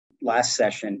last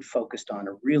session focused on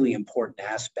a really important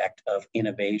aspect of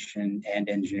innovation and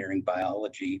engineering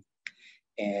biology,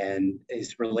 and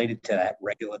is related to that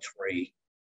regulatory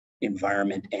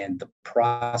environment and the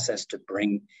process to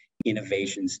bring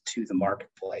innovations to the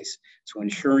marketplace. So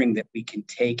ensuring that we can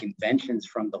take inventions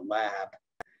from the lab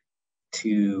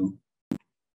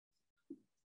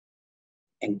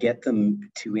and get them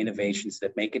to innovations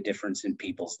that make a difference in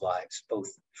people's lives, both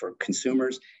for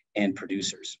consumers and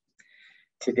producers.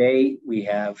 Today, we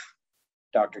have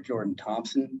Dr. Jordan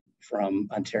Thomson from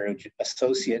Ontario,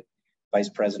 Associate Vice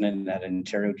President at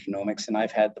Ontario Genomics, and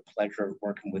I've had the pleasure of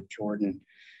working with Jordan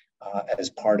as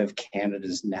part of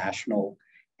Canada's National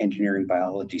Engineering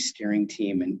Biology Steering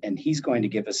Team, and he's going to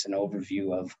give us an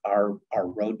overview of our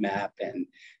roadmap and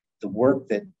the work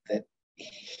that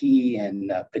he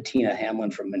and Bettina Hamlin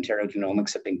from Ontario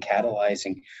Genomics have been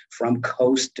catalyzing from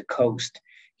coast to coast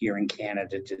here in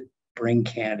Canada to bring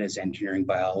Canada's engineering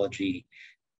biology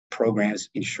programs,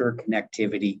 ensure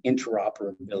connectivity,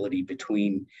 interoperability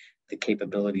between the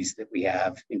capabilities that we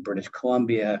have in British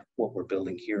Columbia, what we're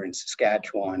building here in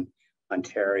Saskatchewan,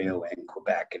 Ontario, and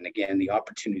Quebec. And again, the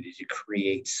opportunity to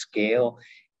create scale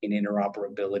and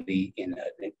interoperability in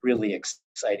a really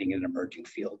exciting and emerging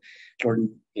field.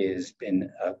 Jordan has been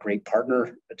a great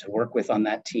partner to work with on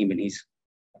that team, and he's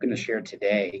going to share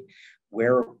today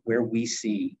where we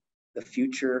see the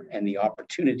future and the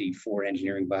opportunity for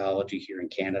engineering biology here in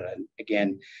Canada. And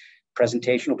again,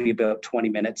 presentation will be about 20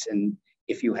 minutes, and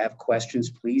if you have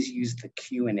questions, please use the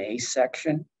Q&A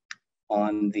section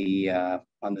on the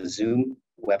Zoom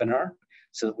webinar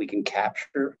so that we can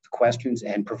capture the questions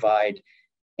and provide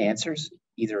answers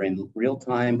either in real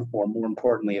time, or more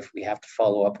importantly, if we have to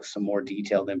follow up with some more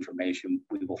detailed information,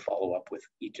 we will follow up with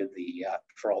each of the,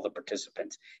 for all the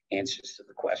participants, answers to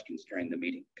the questions during the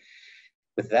meeting.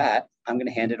 With that, I'm going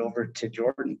to hand it over to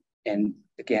Jordan. And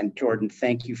again, Jordan,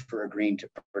 thank you for agreeing to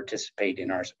participate in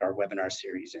our webinar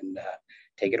series, and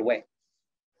take it away.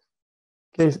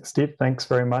 Okay, Steve, thanks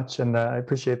very much. And I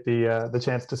appreciate the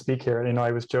chance to speak here. You know,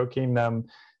 I was joking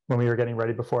when we were getting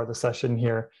ready before the session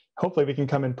here. Hopefully we can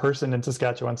come in person in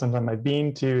Saskatchewan sometime. I've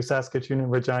been to Saskatoon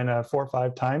and Regina 4 or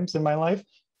 5 times in my life,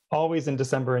 always in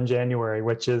December and January,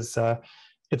 which is,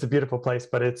 it's a beautiful place,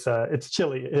 but it's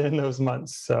chilly in those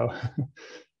months, so.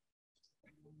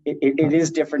 It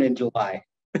is different in July.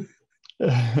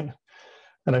 And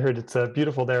I heard it's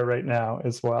beautiful there right now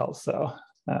as well, so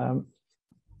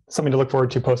something to look forward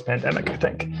to post-pandemic, I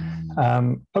think.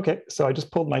 Okay, so I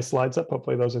just pulled my slides up.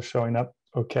 Hopefully those are showing up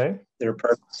okay. They're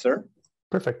perfect, sir.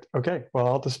 Perfect. Okay, well,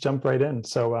 I'll just jump right in.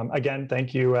 So again,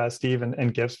 thank you, Steve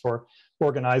and GIFS, for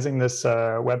organizing this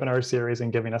webinar series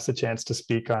and giving us a chance to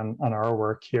speak on our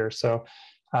work here. So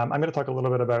I'm going to talk a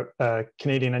little bit about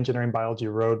Canadian engineering biology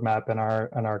roadmap and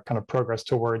our kind of progress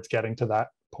towards getting to that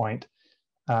point.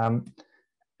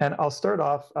 And I'll start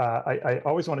off, I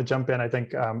always want to jump in, I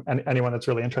think anyone that's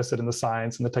really interested in the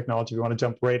science and the technology, we want to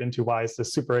jump right into why is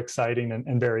this super exciting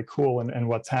and very cool and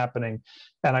what's happening.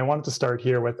 And I wanted to start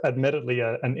here with admittedly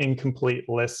an incomplete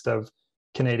list of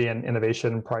Canadian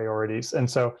innovation priorities. And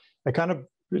so I kind of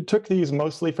took these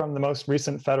mostly from the most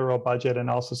recent federal budget and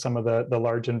also some of the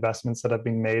large investments that have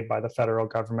been made by the federal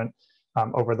government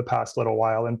over the past little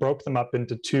while, and broke them up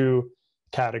into 2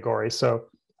 categories. So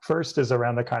first is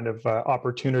around the kind of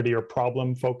opportunity or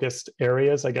problem focused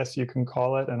areas, I guess you can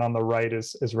call it. And on the right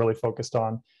is really focused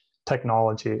on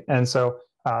technology. And so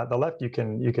the left, you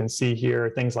can see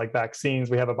here things like vaccines.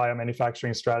 We have a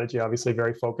biomanufacturing strategy, obviously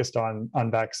very focused on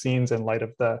vaccines in light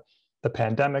of the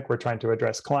pandemic. We're trying to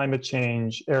address climate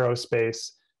change,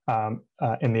 aerospace,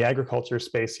 in the agriculture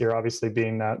space here, obviously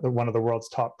being one of the world's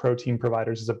top protein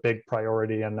providers is a big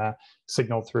priority, and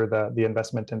signaled through the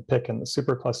investment in PIC and the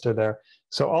supercluster there.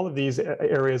 So all of these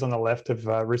areas on the left have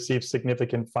received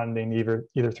significant funding,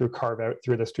 either through carve-out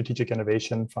through the Strategic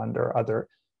Innovation Fund or other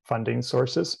funding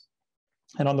sources.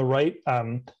 And on the right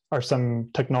are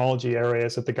some technology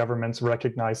areas that the government's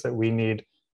recognized that we need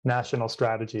national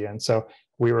strategy. And so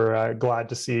we were glad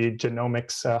to see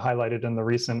genomics highlighted in the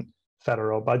recent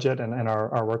federal budget and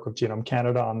our work with Genome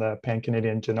Canada on the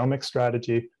Pan-Canadian Genomics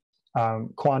strategy.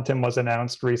 Quantum was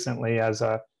announced recently as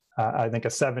I think a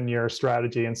 7-year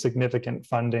strategy, and significant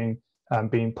funding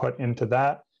being put into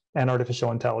that, and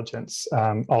artificial intelligence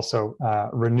also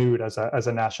renewed as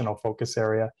a national focus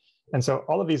area. And so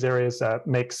all of these areas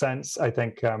make sense, I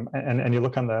think, and you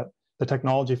look on the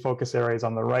technology focus areas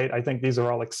on the right, I think these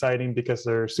are all exciting because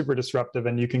they're super disruptive,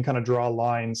 and you can kind of draw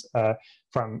lines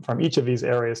from each of these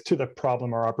areas to the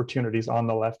problem or opportunities on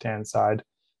the left-hand side.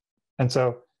 And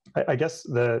so I guess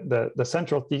the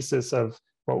central thesis of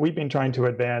what we've been trying to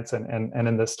advance and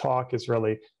in this talk is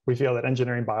really, we feel that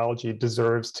engineering biology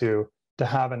deserves to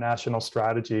have a national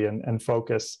strategy and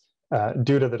focus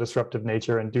due to the disruptive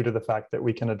nature and due to the fact that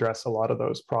we can address a lot of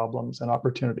those problems and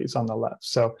opportunities on the left.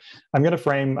 So I'm going to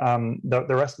frame the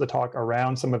rest of the talk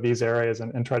around some of these areas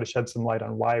and try to shed some light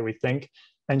on why we think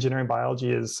engineering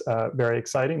biology is very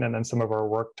exciting, and then some of our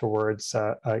work towards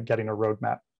getting a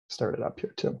roadmap started up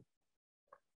here too.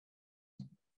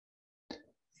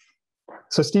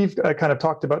 So Steve kind of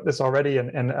talked about this already,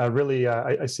 and really,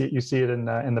 I see you see it in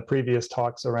the previous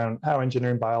talks around how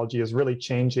engineering biology is really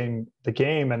changing the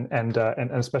game and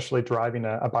especially driving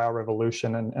a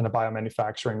biorevolution and a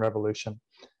biomanufacturing revolution.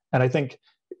 And I think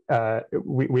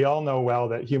we all know well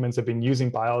that humans have been using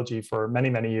biology for many,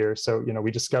 many years. So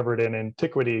we discovered in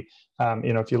antiquity,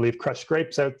 if you leave crushed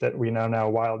grapes out, that we know now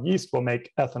wild yeast will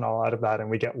make ethanol out of that, and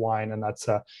we get wine, and that's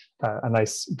a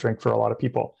nice drink for a lot of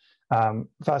people.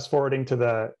 Fast forwarding to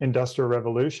the Industrial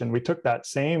Revolution, we took that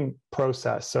same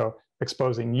process, so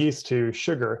exposing yeast to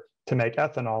sugar to make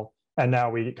ethanol, and now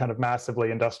we kind of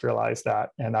massively industrialize that,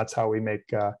 and that's how we make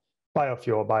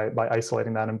biofuel by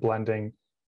isolating that and blending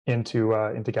into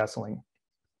gasoline.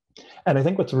 And I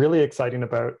think what's really exciting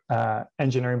about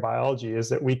engineering biology is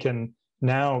that we can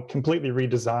now completely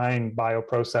redesign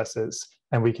bioprocesses,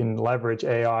 and we can leverage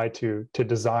AI to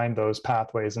design those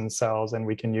pathways in cells, and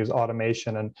we can use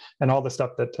automation and all the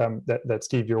stuff that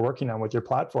Steve, you're working on with your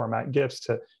platform at GIFS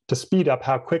to speed up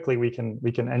how quickly we can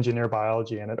engineer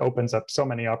biology, and it opens up so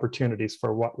many opportunities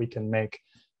for what we can make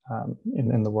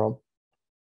in the world.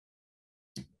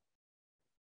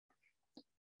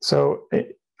 So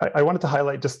I wanted to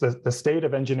highlight just the state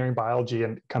of engineering biology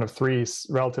and kind of three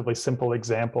relatively simple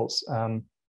examples.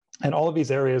 And all of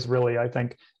these areas really, I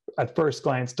think, at first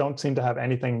glance, don't seem to have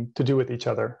anything to do with each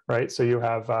other, right? So you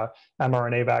have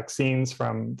mRNA vaccines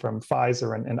from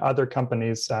Pfizer and other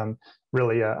companies,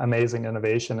 really amazing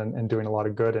innovation and doing a lot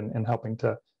of good and helping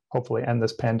to hopefully end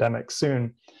this pandemic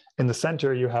soon. In the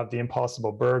center, you have the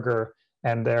Impossible Burger,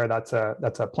 and there that's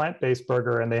a plant-based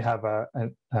burger, and they have a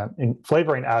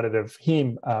flavoring additive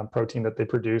heme protein that they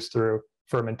produce through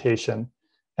fermentation.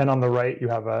 And on the right, you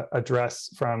have a dress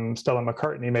from Stella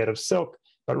McCartney made of silk,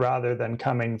 but rather than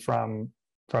coming from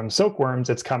silkworms,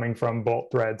 it's coming from bolt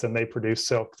threads, and they produce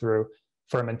silk through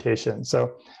fermentation.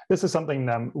 So this is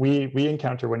something we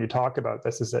encounter when you talk about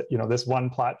this, is that this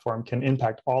one platform can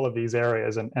impact all of these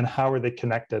areas, and how are they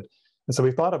connected? And so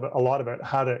we thought a lot about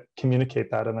how to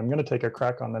communicate that. And I'm going to take a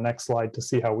crack on the next slide to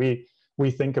see how we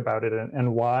think about it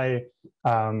and why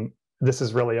this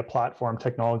is really a platform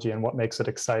technology and what makes it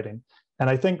exciting. And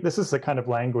I think this is the kind of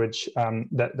language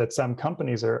that some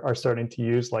companies are starting to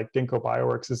use, like Ginkgo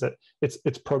Bioworks, is that it's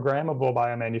programmable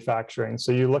biomanufacturing.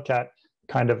 So you look at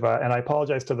kind of, and I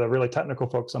apologize to the really technical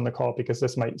folks on the call because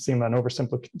this might seem an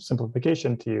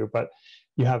oversimplification to you, but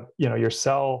you have your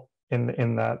cell in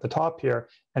the top here.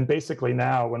 And basically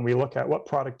now when we look at what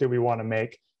product do we want to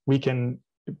make, we can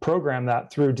program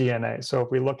that through DNA. So if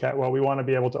we look at, well, we want to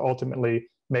be able to ultimately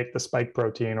make the spike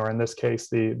protein, or in this case,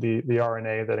 the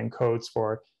RNA that encodes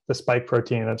for the spike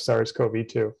protein of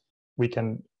SARS-CoV-2. We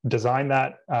can design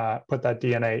that, put that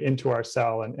DNA into our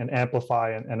cell and amplify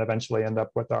and eventually end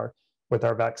up with our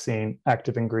vaccine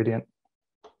active ingredient.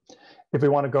 If we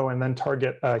want to go and then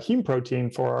target a heme protein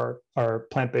for our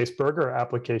plant-based burger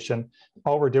application,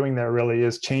 all we're doing there really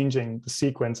is changing the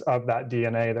sequence of that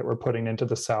DNA that we're putting into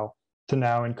the cell to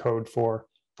now encode for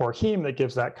heme that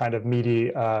gives that kind of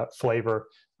meaty flavor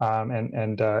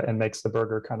and makes the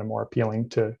burger kind of more appealing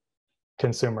to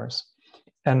consumers.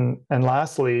 And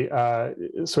lastly,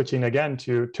 switching again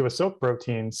to a silk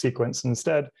protein sequence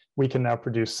instead, we can now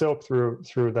produce silk through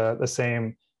the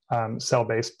same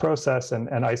cell-based process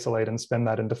and isolate and spin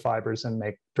that into fibers and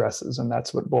make dresses. And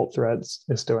that's what bolt threads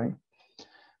is doing.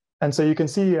 And so you can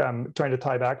see, trying to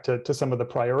tie back to some of the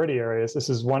priority areas, this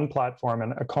is one platform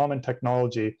and a common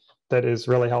technology that is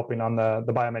really helping on the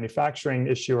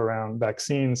biomanufacturing issue around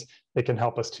vaccines. It can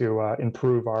help us to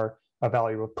improve our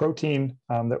value of protein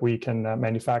that we can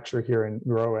manufacture here and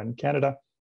grow in Canada,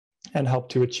 and help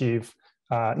to achieve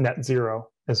net zero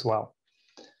as well.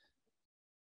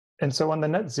 And so on the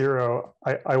net zero,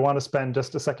 I want to spend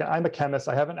just a second. I'm a chemist.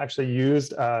 I haven't actually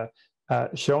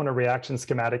shown a reaction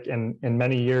schematic in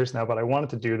many years now, but I wanted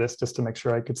to do this just to make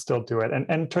sure I could still do it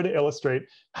and try to illustrate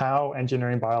how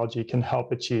engineering biology can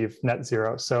help achieve net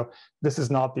zero. So this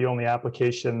is not the only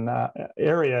application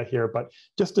area here, but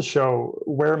just to show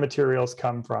where materials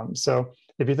come from. So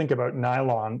if you think about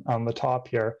nylon on the top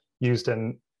here, used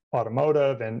in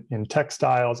automotive and in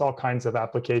textiles, all kinds of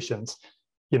applications.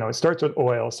 it starts with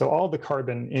oil. So all the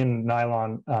carbon in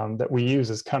nylon that we use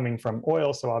is coming from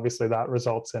oil. So obviously that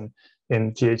results in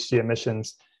GHG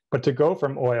emissions. But to go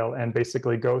from oil and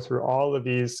basically go through all of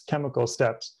these chemical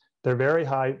steps, they're very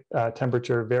high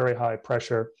temperature, very high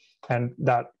pressure, and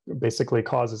that basically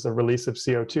causes a release of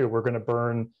CO2. We're going to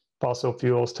burn fossil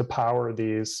fuels to power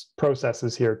these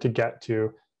processes here to get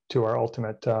to our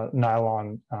ultimate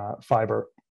nylon fiber.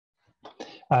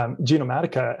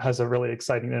 Genomatica has a really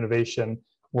exciting innovation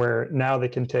where now they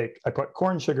can take, I put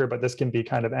corn sugar, but this can be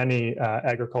kind of any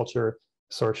agriculture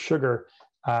source sugar,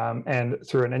 and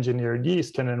through an engineered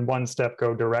yeast can in one step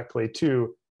go directly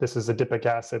to, this is adipic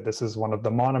acid, this is one of the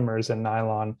monomers in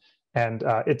nylon, and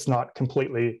it's not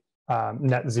completely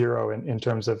net zero in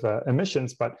terms of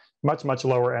emissions, but much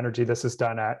lower energy. This is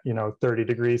done at 30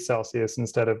 degrees Celsius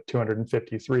instead of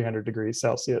 250, 300 degrees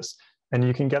Celsius. And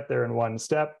you can get there in one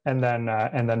step and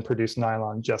then produce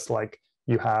nylon just like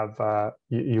you have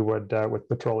you would with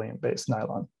petroleum-based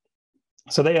nylon.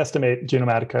 So they estimate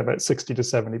Genomatica about 60 to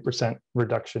 70%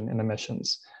 reduction in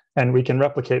emissions. And we can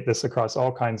replicate this across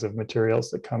all kinds of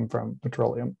materials that come from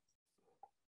petroleum.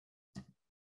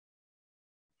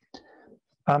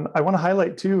 I want to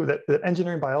highlight too that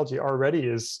engineering biology already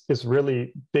is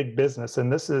really big business.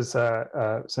 And this is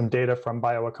some data from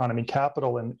Bioeconomy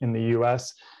Capital in the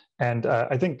US. And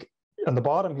I think on the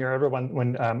bottom here, everyone,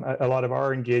 when a lot of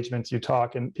our engagements, you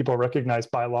talk and people recognize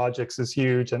biologics is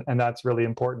huge, and that's really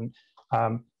important.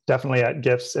 Definitely at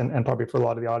GIFS, and probably for a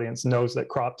lot of the audience knows that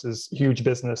crops is huge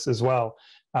business as well.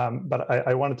 But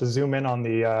I wanted to zoom in on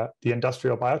the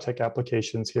industrial biotech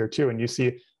applications here too. And you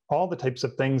see all the types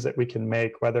of things that we can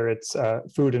make, whether it's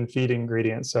food and feed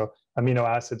ingredients, so amino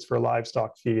acids for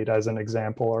livestock feed as an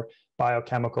example, or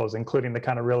biochemicals, including the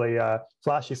kind of really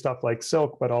flashy stuff like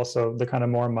silk, but also the kind of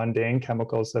more mundane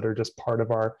chemicals that are just part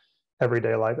of our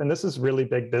everyday life. And this is really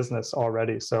big business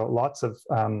already. So lots of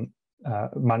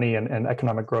money and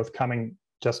economic growth coming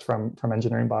just from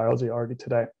engineering biology already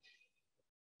today.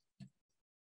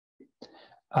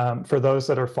 For those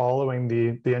that are following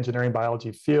the engineering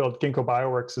biology field, Ginkgo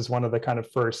Bioworks is one of the kind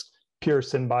of first pure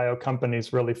synbio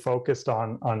companies really focused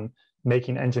on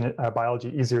making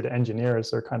biology easier to engineer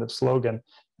is their kind of slogan.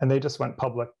 And they just went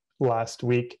public last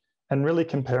week and really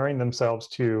comparing themselves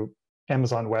to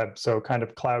Amazon Web, so kind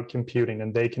of cloud computing,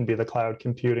 and they can be the cloud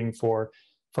computing for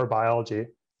biology.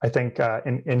 I think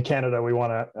in Canada, we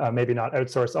want to maybe not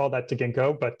outsource all that to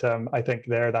Ginkgo, but I think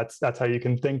that's how you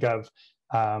can think of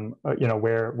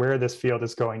where this field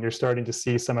is going. You're starting to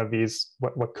see some of these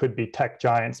what could be tech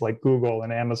giants like Google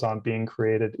and Amazon being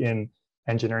created in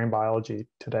engineering biology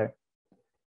today.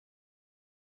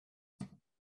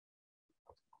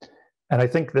 And I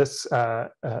think this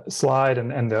slide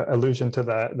and the allusion to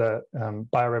the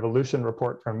biorevolution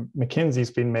report from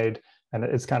McKinsey's been made, and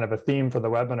it's kind of a theme for the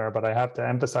webinar, but I have to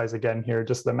emphasize again here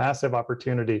just the massive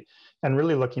opportunity and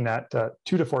really looking at $2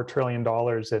 to $4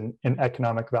 trillion in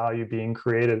economic value being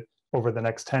created over the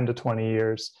next 10 to 20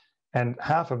 years. And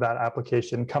half of that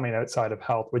application coming outside of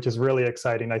health, which is really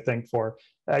exciting, I think, for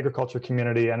the agriculture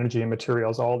community, energy and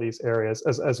materials, all these areas,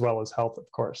 as well as health, of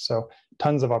course. So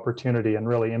tons of opportunity and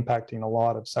really impacting a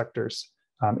lot of sectors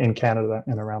in Canada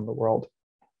and around the world.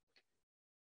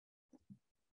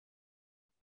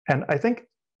 And I think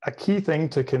a key thing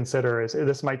to consider is,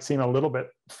 this might seem a little bit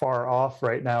far off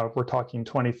right now if we're talking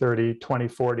 2030,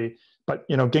 2040, but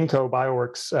Ginkgo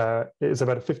Bioworks is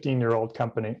about a 15-year-old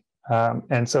company.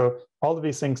 And so all of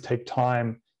these things take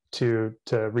time to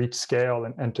reach scale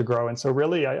and to grow. And so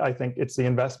really, I think it's the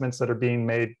investments that are being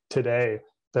made today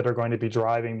that are going to be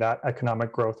driving that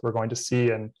economic growth we're going to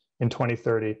see in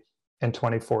 2030 and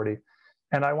 2040.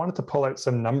 And I wanted to pull out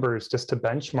some numbers just to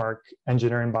benchmark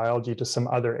engineering biology to some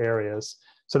other areas.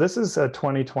 So this is a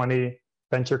 2020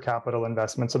 venture capital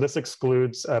investment. So this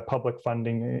excludes public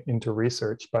funding into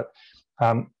research, but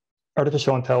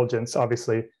artificial intelligence,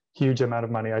 obviously, huge amount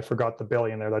of money. I forgot the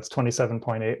billion there. That's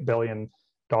 $27.8 billion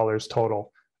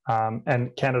total.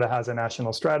 And Canada has a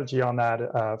national strategy on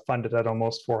that, funded at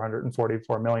almost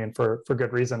 $444 million for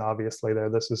good reason, obviously.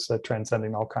 This is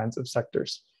transcending all kinds of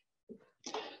sectors.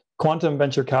 Quantum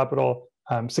venture capital,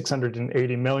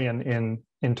 $680 million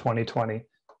in 2020.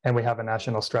 And we have a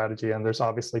national strategy, and there's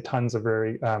obviously tons of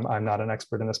I'm not an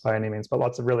expert in this by any means, but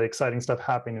lots of really exciting stuff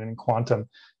happening in quantum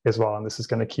as well. And this is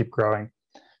going to keep growing.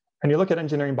 And you look at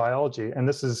engineering biology, and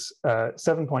this is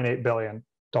 $7.8 billion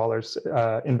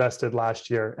invested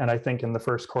last year. And I think in the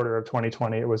first quarter of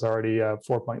 2020, it was already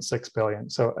 $4.6 billion.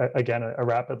 So again, a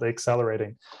rapidly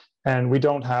accelerating. And we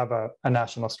don't have a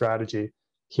national strategy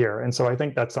here. And so I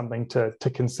think that's something to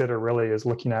consider really, is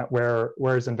looking at where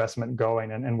is investment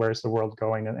going, and where's the world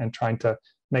going, and trying to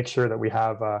make sure that we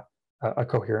have a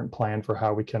coherent plan for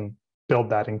how we can build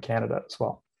that in Canada as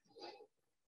well.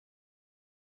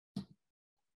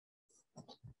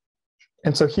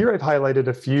 And so here I've highlighted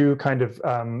a few kind of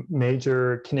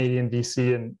major Canadian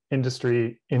VC and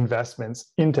industry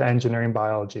investments into engineering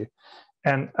biology.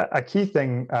 And a key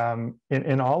thing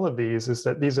in all of these is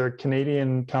that these are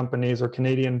Canadian companies or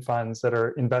Canadian funds that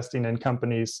are investing in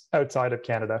companies outside of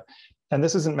Canada. And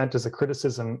this isn't meant as a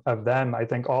criticism of them. I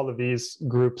think all of these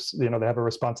groups, they have a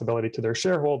responsibility to their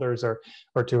shareholders or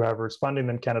to whoever's funding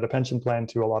them, Canada Pension Plan,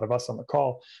 to a lot of us on the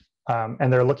call.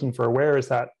 And they're looking for, where is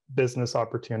that business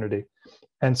opportunity?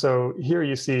 And so here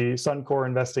you see Suncor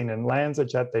investing in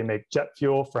LanzaJet. They make jet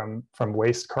fuel from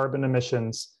waste carbon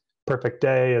emissions. Perfect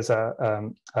Day is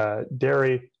a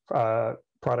dairy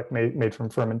product made from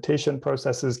fermentation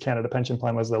processes. Canada Pension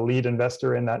Plan was the lead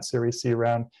investor in that Series C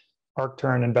round.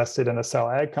 Arcturn invested in a cell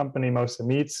ag company, Mosa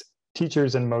Meats.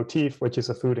 Teachers and Motif, which is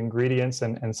a food ingredients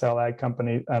and cell ag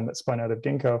company that spun out of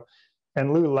Ginkgo.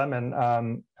 And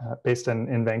Lululemon, based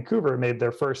in Vancouver, made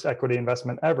their first equity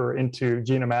investment ever into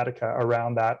Genomatica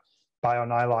around that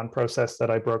bio-nylon process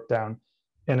that I broke down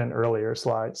in an earlier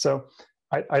slide. So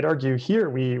I'd argue here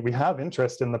we have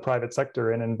interest in the private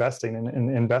sector in investing in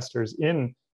investors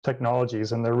in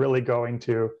technologies, and they're really going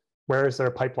to, where is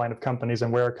their pipeline of companies,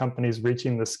 and where are companies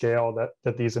reaching the scale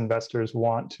that these investors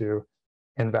want to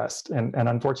invest? And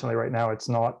unfortunately right now it's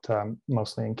not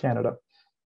mostly in Canada.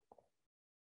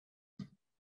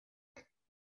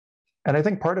 And I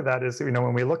think part of that is,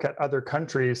 when we look at other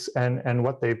countries and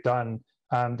what they've done,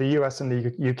 the US and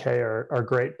the UK are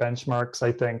great benchmarks,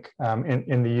 I think.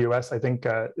 In the US, I think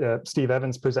Steve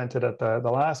Evans presented at the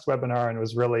last webinar, and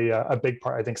was really a big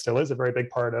part, I think still is a very big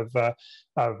part of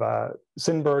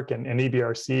Synberg and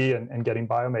EBRC and getting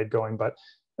Biomade going. But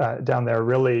down there,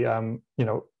 really,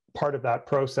 part of that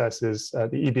process is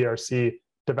the EBRC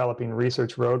developing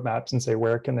research roadmaps and say,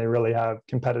 where can they really have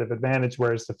competitive advantage?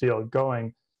 Where is the field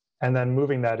going? And then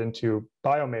moving that into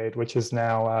Biomade, which is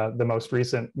now the most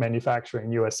recent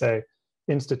Manufacturing USA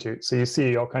Institute. So you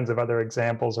see all kinds of other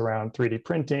examples around 3D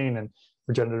printing and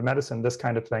regenerative medicine, this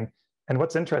kind of thing. And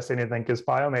what's interesting, I think, is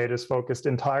Biomade is focused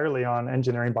entirely on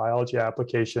engineering biology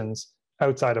applications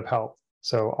outside of health.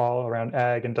 So all around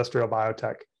ag, industrial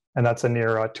biotech. And that's a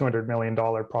near $200 million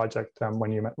project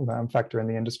when you factor in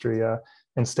the industry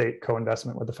and state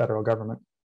co-investment with the federal government.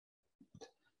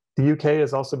 The UK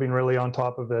has also been really on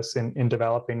top of this in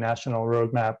developing national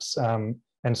roadmaps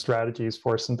and strategies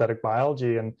for synthetic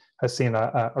biology, and has seen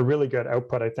a really good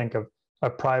output, I think, of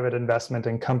private investment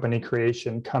and company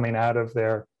creation coming out of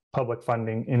their public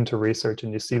funding into research.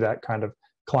 And you see that kind of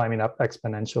climbing up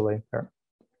exponentially there.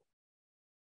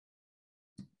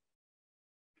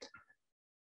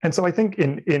 And so I think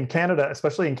in Canada,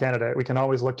 especially in Canada, we can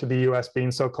always look to the US being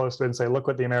so close to it and say, look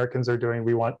what the Americans are doing.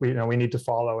 We need to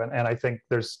follow. And I think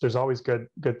there's always good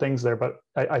things there. But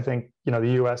I think,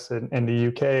 the US and the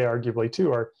UK arguably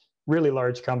too are really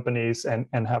large companies and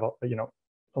have a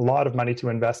lot of money to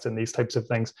invest in these types of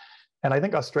things. And I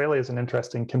think Australia is an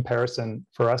interesting comparison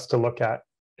for us to look at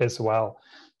as well.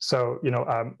 So,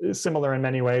 similar in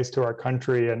many ways to our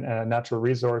country and natural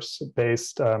resource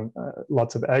based,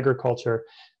 lots of agriculture.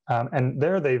 And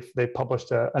there they've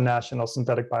published a national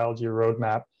synthetic biology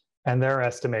roadmap, and they're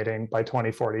estimating by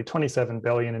 2040, 27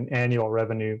 billion in annual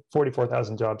revenue,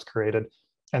 44,000 jobs created.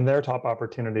 And their top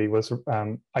opportunity was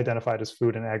identified as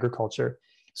food and agriculture.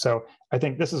 So I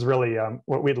think this is really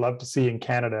what we'd love to see in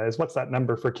Canada is what's that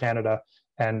number for Canada,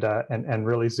 and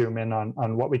really zoom in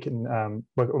on what we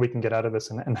can get out of this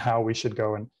and how we should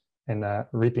go and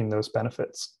reaping those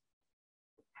benefits.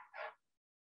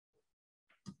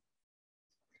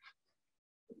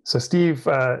 So Steve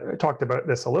talked about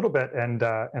this a little bit, and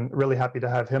really happy to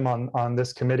have him on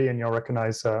this committee. And you'll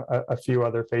recognize a few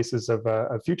other faces of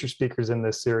future speakers in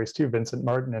this series too, Vincent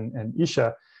Martin and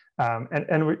Isha.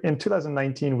 And in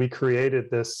 2019, we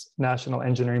created this National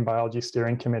Engineering Biology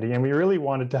Steering Committee, and we really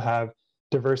wanted to have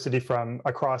diversity from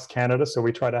across Canada. So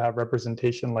we try to have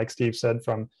representation, like Steve said,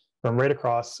 from right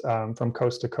across, from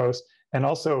coast to coast, and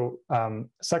also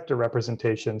sector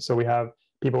representation. So we have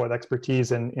people with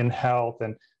expertise in health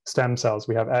and stem cells.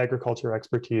 We have agriculture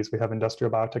expertise. We have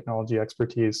industrial biotechnology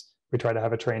expertise. We try to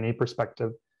have a trainee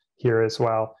perspective here as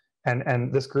well.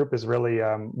 And this group is really,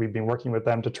 we've been working with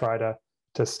them to try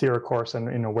to steer a course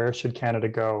and where should Canada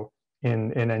go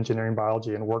in engineering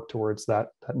biology and work towards that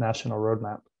national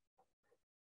roadmap.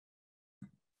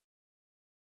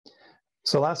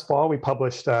 So last fall, we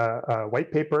published a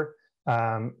white paper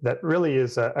that really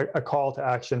is a call to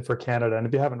action for Canada. And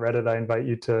if you haven't read it, I invite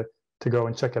you to go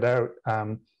and check it out.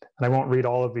 And I won't read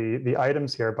all of the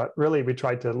items here, but really we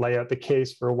tried to lay out the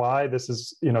case for why this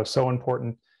is so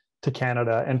important to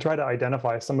Canada, and try to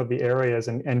identify some of the areas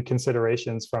and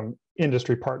considerations, from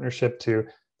industry partnership to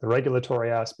the regulatory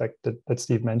aspect that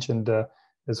Steve mentioned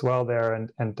as well there,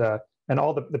 and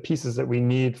all the pieces that we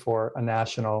need for a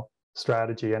national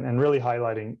strategy, and really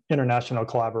highlighting international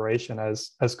collaboration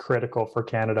as critical for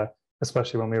Canada,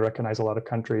 especially when we recognize a lot of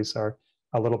countries are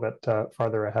a little bit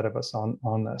farther ahead of us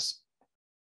on this.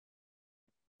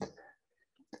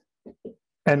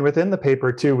 And within the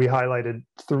paper too, we highlighted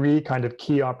 3 kind of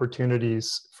key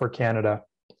opportunities for Canada.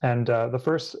 And the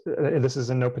first, this is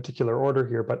in no particular order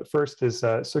here, but first is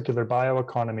circular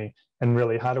bioeconomy, and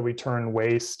really how do we turn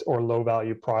waste or low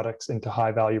value products into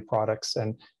high value products,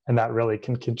 and that really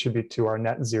can contribute to our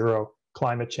net zero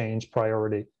climate change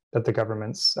priority that the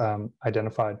government's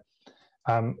identified.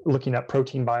 Looking at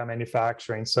protein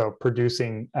biomanufacturing, so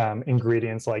producing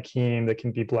ingredients like heme that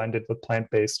can be blended with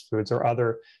plant-based foods or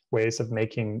other ways of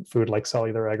making food like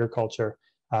cellular agriculture,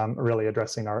 really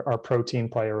addressing our protein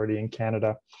priority in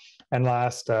Canada. And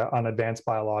last, on advanced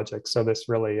biologics. So this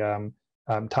really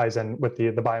ties in with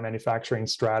the biomanufacturing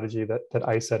strategy that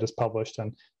ICET has published,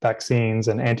 and vaccines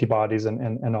and antibodies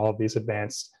and all of these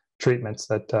advanced treatments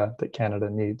that Canada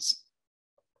needs.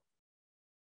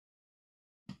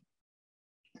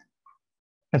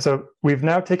 And so we've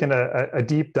now taken a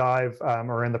deep dive,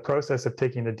 or in the process of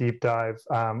taking a deep dive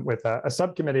with a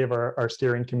subcommittee of our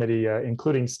steering committee,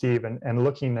 including Steve, and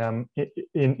looking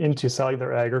into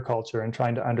cellular agriculture and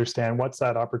trying to understand what's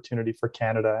that opportunity for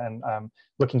Canada. And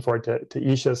looking forward to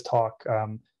Isha's talk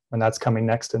when that's coming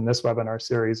next in this webinar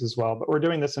series as well. But we're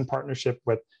doing this in partnership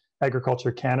with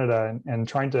Agriculture Canada, and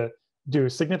trying to do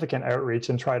significant outreach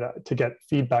and try to get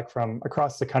feedback from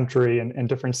across the country and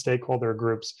different stakeholder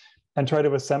groups, and try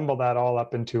to assemble that all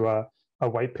up into a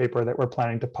white paper that we're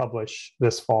planning to publish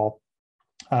this fall.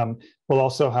 We'll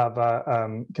also have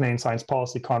a Canadian Science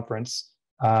Policy Conference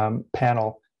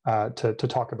panel to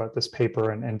talk about this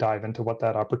paper and dive into what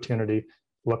that opportunity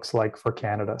looks like for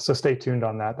Canada. So stay tuned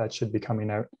on that. That should be coming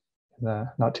out in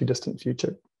the not too distant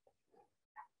future.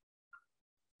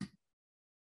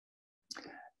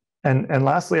 And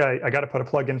lastly, I got to put a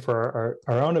plug in for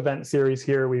our own event series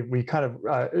here. We kind of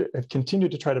have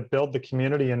continued to try to build the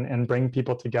community and bring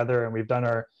people together. And we've done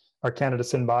our Canada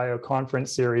SynBio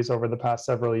conference series over the past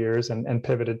several years, and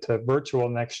pivoted to virtual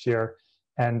next year,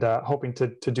 and hoping to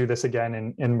do this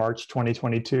again in March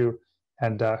 2022.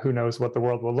 And who knows what the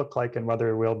world will look like, and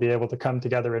whether we'll be able to come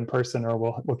together in person, or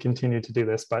we'll continue to do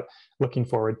this. But looking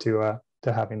forward to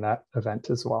having that event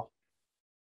as well.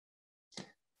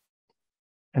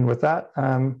 And with that,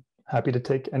 I'm happy to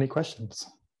take any questions.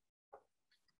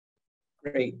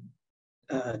 Great.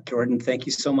 Jordan, thank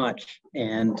you so much.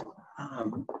 And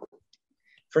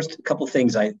first, a couple of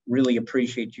things. I really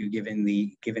appreciate you giving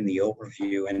the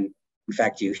overview. And in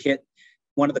fact, you hit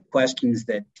one of the questions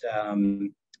that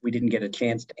we didn't get a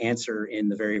chance to answer in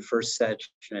the very first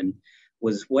session,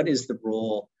 was what is the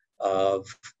role of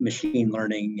machine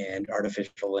learning and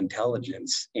artificial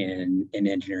intelligence in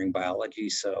engineering biology?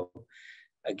 So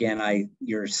again,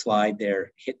 your slide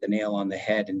there hit the nail on the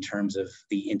head in terms of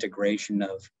the integration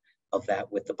of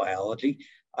that with the biology.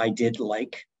 I did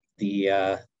like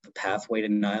the pathway to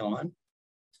nylon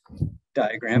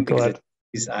diagram, because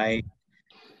I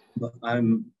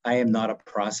am not a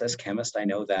process chemist, I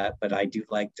know that, but I do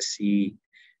like to see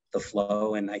the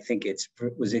flow, and I think it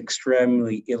was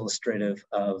extremely illustrative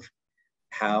of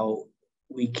how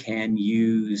we can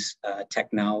use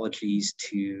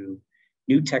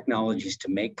new technologies to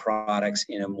make products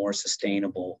in a more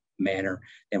sustainable manner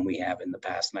than we have in the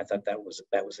past. And I thought that was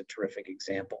a terrific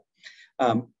example.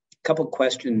 A couple of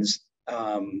questions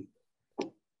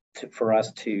for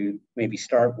us to maybe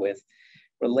start with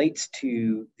relates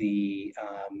to the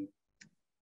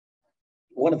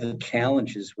one of the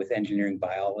challenges with engineering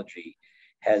biology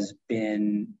has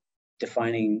been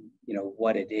defining,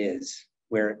 what it is,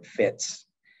 where it fits.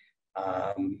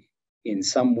 In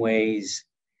some ways,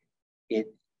 it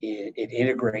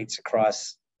integrates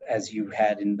across, as you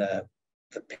had in the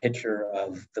picture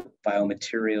of the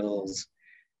biomaterials,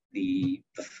 the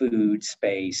food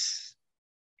space,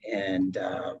 and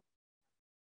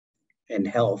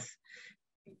health.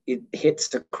 It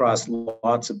hits across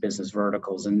lots of business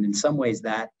verticals, and in some ways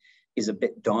that is a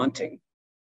bit daunting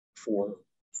for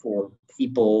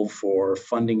people, for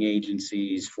funding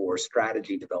agencies, for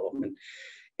strategy development.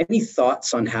 Any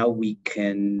thoughts on how we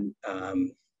can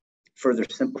further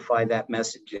simplify that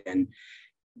message and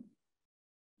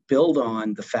build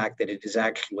on the fact that it is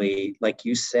actually, like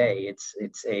you say,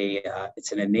 it's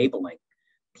an enabling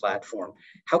platform.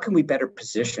 How can we better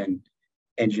position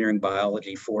engineering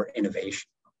biology for innovation?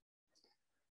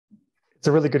 It's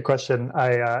a really good question.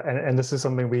 And this is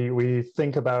something we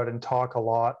think about and talk a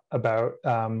lot about,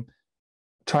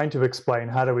 trying to explain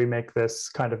how do we make this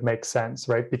kind of make sense,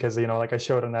 right? Because, like I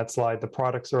showed on that slide, the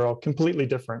products are all completely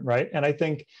different, right? And I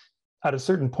think at a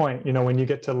certain point, when you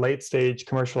get to late stage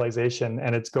commercialization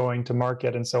and it's going to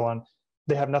market and so on,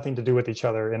 they have nothing to do with each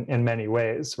other in many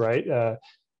ways, right?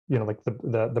 Like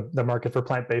the market for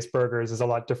plant-based burgers is a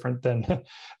lot different than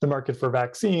the market for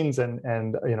vaccines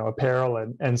and apparel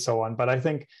and so on. But I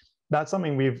think that's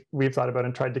something we've thought about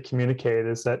and tried to communicate,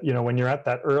 is that when you're at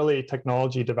that early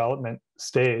technology development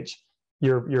stage,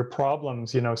 your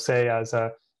problems, say as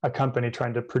a company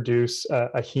trying to produce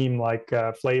a heme-like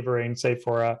flavoring, say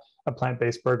for a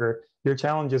plant-based burger, your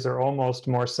challenges are almost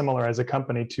more similar as a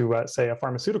company to say a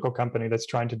pharmaceutical company that's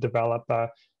trying to develop a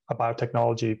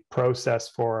biotechnology process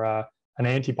for an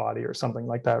antibody or something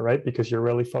like that, right? Because you're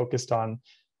really focused on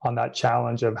that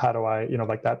challenge of how do I,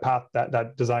 like that path,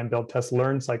 that design, build, test,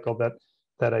 learn cycle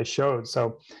that I showed.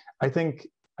 So I think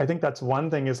that's one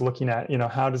thing, is looking at,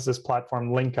 how does this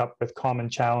platform link up with common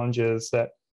challenges that,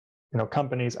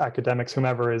 companies, academics,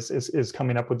 whomever is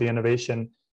coming up with the innovation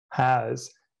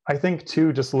has. I think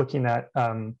too, just looking at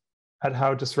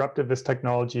how disruptive this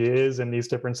technology is in these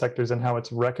different sectors and how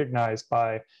it's recognized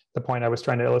by the point I was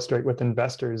trying to illustrate with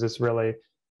investors, is really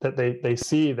that they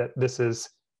see that this is,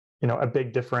 a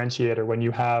big differentiator when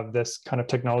you have this kind of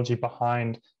technology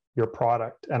behind your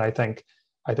product. And I think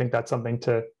that's something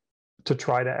to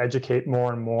try to educate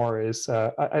more and more. Is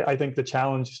I think the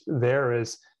challenge there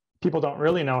is people don't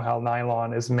really know how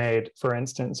nylon is made, for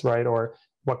instance, right? Or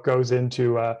what goes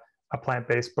into a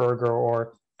plant-based burger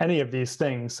or any of these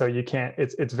things. So you can't,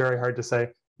 it's very hard to say,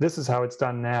 this is how it's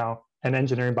done now, and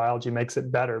engineering biology makes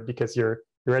it better, because you're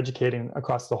educating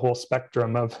across the whole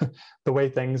spectrum of the way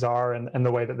things are and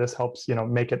the way that this helps,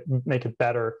 make it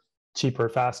better, cheaper,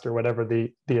 faster, whatever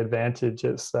the advantage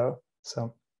is.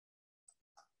 So.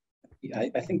 Yeah,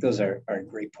 I think those are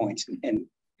great points. And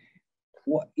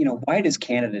what, why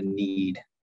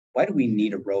do we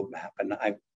need a roadmap? And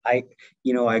I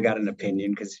got an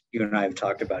opinion, because you and I have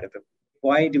talked about it, but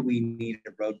why do we need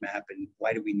a roadmap, and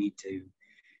why do we need to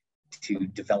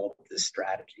develop this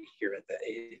strategy here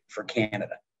for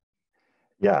Canada?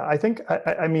 Yeah, I think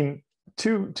I mean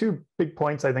two big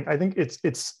points. I think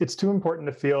it's too important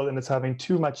to field, and it's having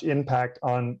too much impact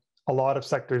on a lot of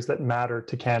sectors that matter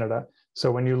to Canada.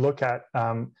 So when you look at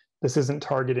this, isn't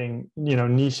targeting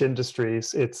niche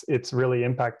industries. It's really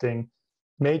impacting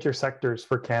major sectors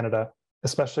for Canada,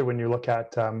 especially when you look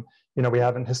at we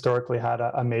haven't historically had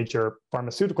a major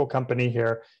pharmaceutical company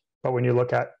here, but when you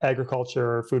look at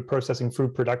agriculture, food processing,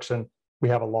 food production, we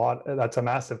have a lot. That's a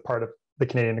massive part of the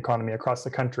Canadian economy across the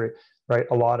country, right?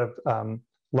 A lot of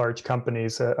large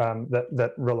companies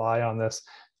that rely on this.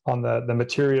 On the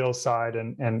materials side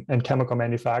and chemical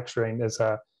manufacturing is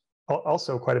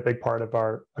also quite a big part of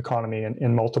our economy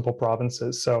in multiple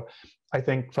provinces. So I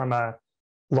think from a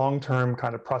long-term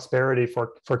kind of prosperity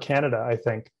for Canada, I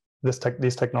think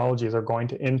these technologies are going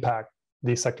to impact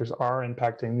these sectors, are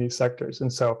impacting these sectors.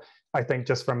 And so I think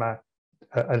just from a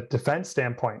defense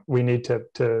standpoint, we need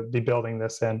to be building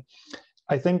this in.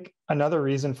 I think another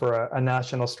reason for a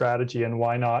national strategy, and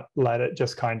why not let it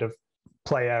just kind of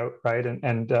play out, right?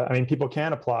 And I mean, people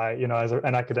can apply, as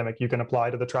an academic, you can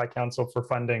apply to the Tri-Council for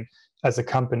funding. As a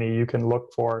company, you can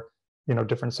look for,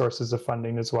 different sources of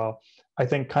funding as well. I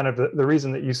think kind of the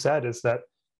reason that you said is that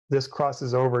this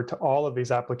crosses over to all of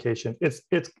these applications.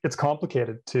 It's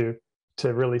complicated to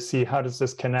really see how does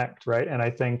this connect, right? And I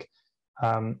think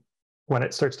when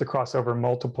it starts to cross over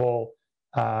multiple,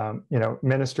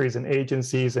 ministries and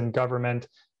agencies and government,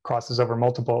 crosses over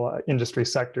multiple industry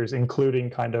sectors, including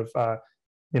kind of,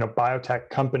 biotech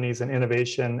companies and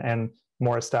innovation and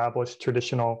more established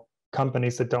traditional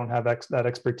companies that don't have that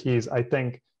expertise. I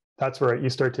think that's where you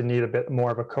start to need a bit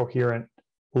more of a coherent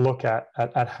look at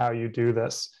how you do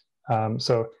this.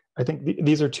 So I think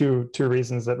these are two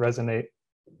reasons that resonate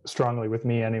strongly with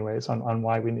me anyways on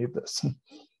why we need this.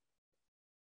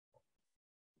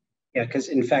 Yeah, because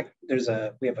in fact,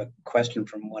 we have a question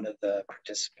from one of the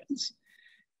participants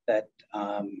that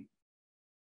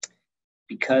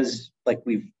because, like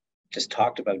we've just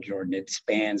talked about, Jordan, it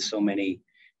spans so many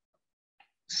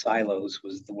silos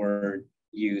was the word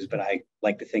used, but I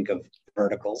like to think of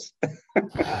verticals.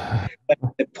 But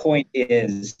the point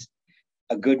is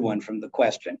a good one from the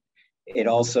question. It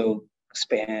also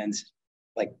spans,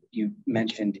 like you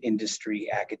mentioned, industry,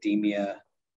 academia,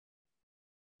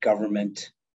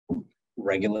 government,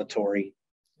 regulatory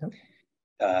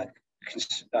Yep.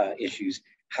 Issues.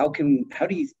 How do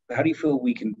you feel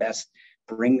we can best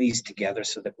bring these together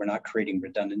so that we're not creating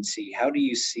redundancy? How do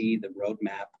you see the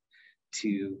roadmap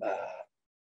to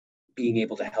being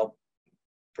able to help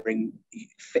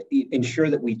ensure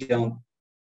that we don't?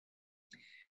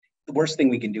 The worst thing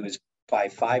we can do is buy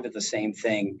 5 of the same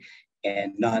thing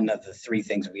and none of the 3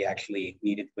 things we actually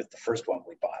needed with the first one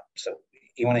we bought. So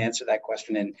you want to answer that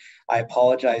question? And I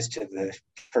apologize to the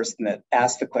person that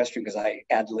asked the question because I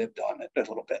ad-libbed on it a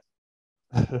little bit.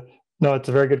 No, it's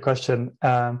a very good question.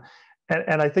 And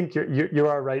I think you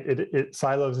are right.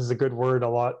 Silos is a good word a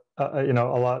lot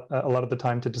of the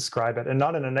time to describe it, and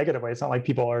not in a negative way. It's not like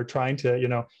people are trying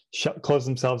to close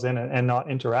themselves in and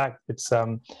not interact.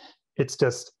 It's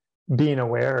just being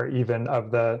aware even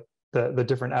of the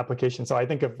different applications. So I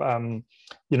think of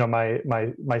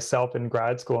myself in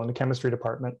grad school in the chemistry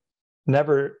department,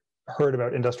 never heard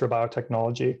about industrial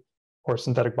biotechnology or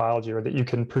synthetic biology, or that you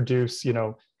can produce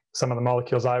some of the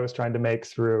molecules I was trying to make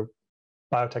through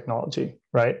biotechnology,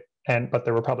 right? But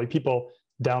there were probably people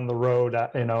down the road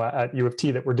at U of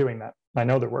T that were doing that. I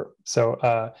know there were. So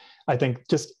I think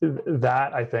just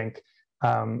that,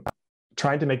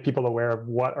 trying to make people aware of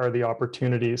what are the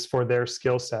opportunities for their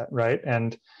skill set, right?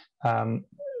 And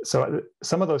so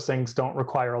some of those things don't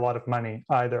require a lot of money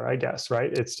either, I guess,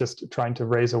 right? It's just trying to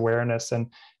raise awareness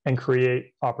and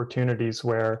create opportunities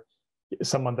where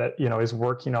someone that is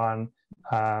working on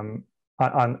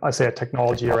I say a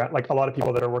technology, or like a lot of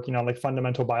people that are working on like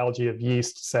fundamental biology of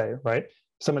yeast, say, right?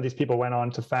 Some of these people went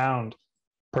on to found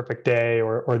Perfect Day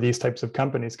or these types of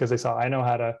companies because they saw, I know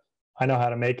how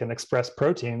to make and express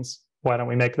proteins. Why don't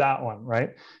we make that one, right?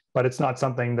 But it's not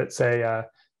something that, say,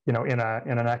 in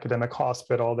an academic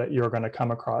hospital that you're going to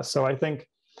come across. So I think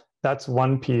that's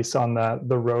one piece on the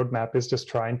roadmap, is just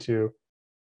trying to,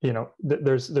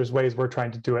 there's ways we're trying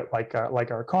to do it, like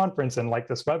our conference and like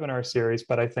this webinar series.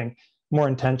 But I think more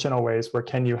intentional ways where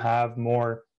can you have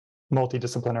more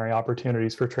multidisciplinary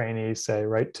opportunities for trainees, say,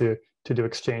 right, to do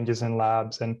exchanges in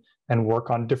labs and work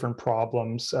on different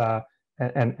problems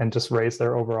and just raise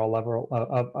their overall level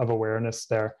of awareness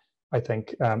there, I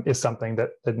think is something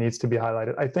that needs to be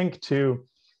highlighted. I think too,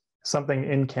 something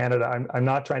in Canada, I'm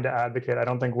not trying to advocate, I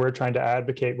don't think we're trying to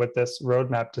advocate with this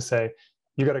roadmap to say,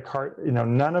 you got to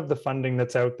none of the funding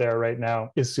that's out there right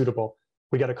now is suitable.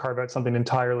 We got to carve out something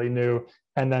entirely new,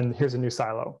 and then here's a new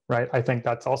silo, right? I think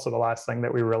that's also the last thing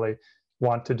that we really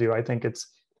want to do. I think it's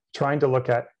trying to look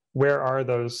at where are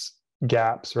those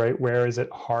gaps, right? Where is it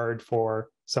hard for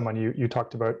someone? You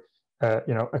talked about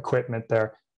equipment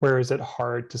there. Where is it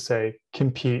hard to, say,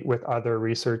 compete with other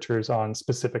researchers on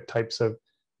specific types of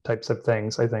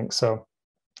things? I think so.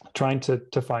 Trying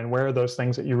to find where are those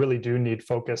things that you really do need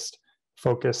focused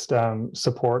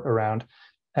support around,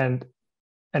 and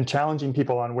challenging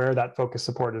people on where that focused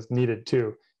support is needed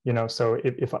too. So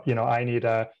if I need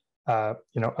a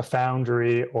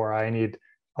foundry, or I need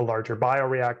a larger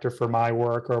bioreactor for my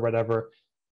work or whatever,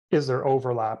 is there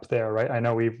overlap there, right? I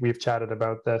know we've chatted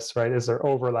about this, right? Is there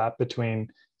overlap between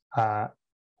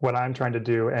what I'm trying to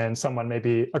do and someone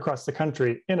maybe across the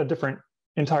country in a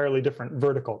entirely different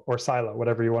vertical or silo,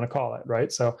 whatever you want to call it,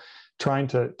 right? So trying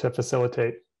to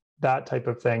facilitate that type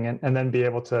of thing, and then be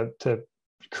able to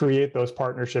create those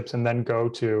partnerships and then go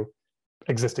to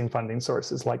existing funding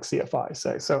sources like CFI,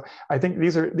 say. So I think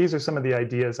these are some of the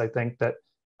ideas I think that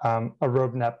a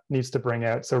roadmap needs to bring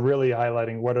out. So really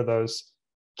highlighting what are those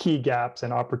key gaps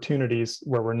and opportunities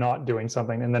where we're not doing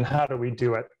something, and then how do we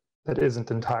do it that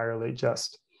isn't entirely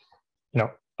just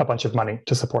a bunch of money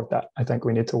to support that. I think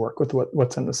we need to work with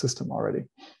what's in the system already.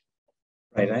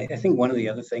 Right. I think one of the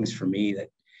other things for me that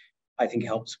I think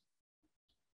helps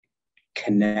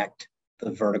connect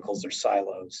the verticals or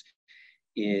silos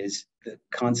is the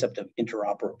concept of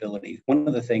interoperability. One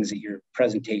of the things that your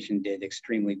presentation did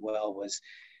extremely well was,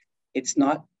 it's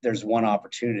not there's one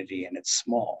opportunity and it's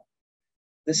small.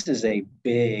 This is a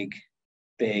big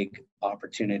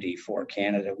opportunity for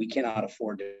Canada. We cannot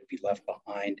afford to be left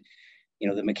behind.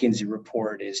 The McKinsey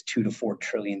report is $2 to $4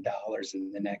 trillion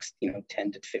in the next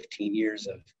 10 to 15 years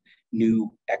of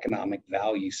new economic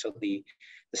value. So the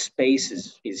space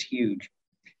is huge,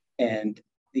 and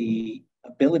the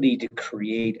ability to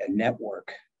create a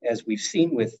network, as we've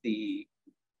seen with the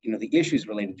issues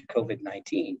related to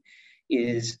COVID-19,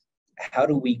 is how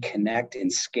do we connect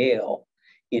and scale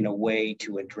in a way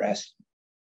to address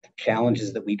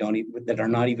challenges that are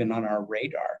not even on our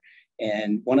radar.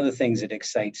 And one of the things that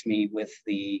excites me with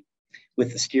the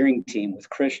steering team, with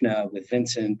Krishna, with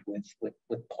Vincent,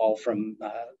 with Paul from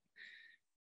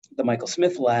the Michael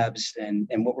Smith labs and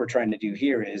what we're trying to do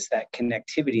here is that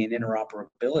connectivity and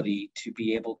interoperability to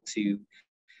be able to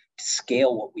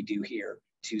scale what we do here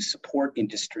to support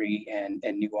industry and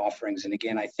new offerings. And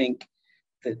again, I think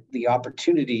that the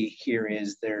opportunity here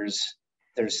is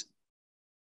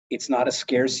it's not a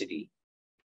scarcity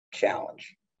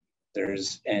challenge.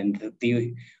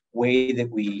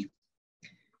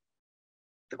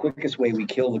 The quickest way we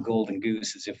kill the golden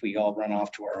goose is if we all run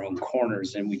off to our own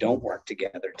corners and we don't work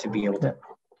together to be able to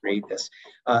create this.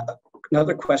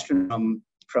 Another question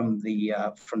from the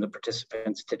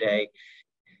participants today,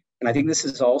 and I think this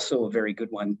is also a very good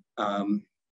one.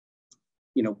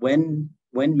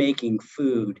 When making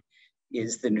food,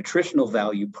 is the nutritional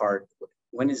value part?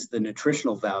 When is the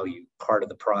nutritional value part of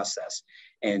the process?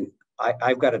 And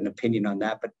I've got an opinion on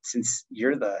that, but since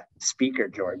you're the speaker,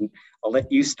 Jordan, I'll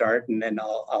let you start, and then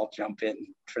I'll jump in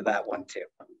for that one too.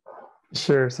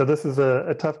 Sure. So this is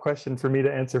a tough question for me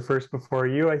to answer first before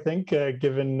you, I think,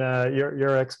 given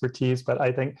your expertise. But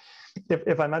I think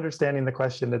if I'm understanding the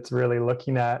question, it's really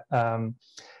looking at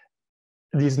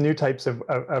these new types of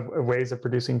ways of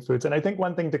producing foods. And I think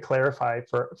one thing to clarify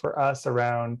for us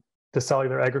around the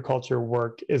cellular agriculture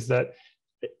work is that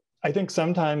I think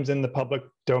sometimes in the public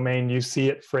domain, you see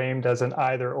it framed as an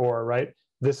either or, right?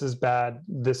 This is bad,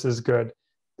 this is good.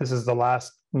 This is the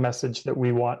last message that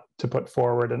we want to put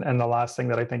forward, and the last thing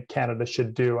that I think Canada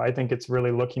should do. I think it's really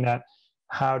looking at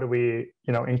how do we,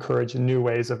 encourage new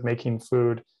ways of making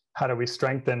food? How do we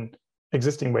strengthen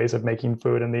existing ways of making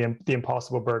food? And the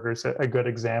Impossible Burger is a good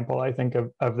example, I think,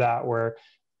 of that, where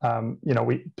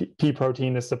pea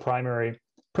protein is the primary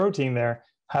protein there.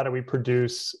 How do we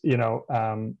produce,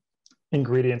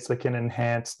 ingredients that can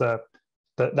enhance that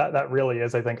really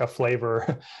is, I think, a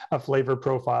flavor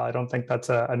profile. I don't think that's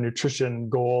a nutrition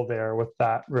goal there with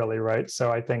that, really, right?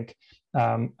 So I think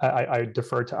I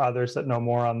defer to others that know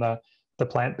more on the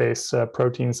plant-based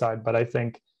protein side, but I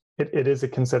think it is a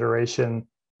consideration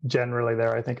generally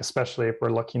there. I think especially if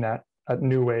we're looking at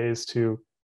new ways to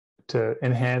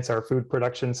enhance our food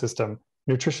production system,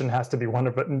 nutrition has to be one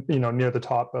of it, near the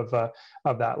top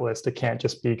of that list. It can't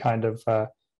just be kind of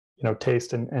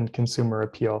taste and consumer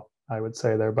appeal, I would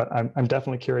say there. But I'm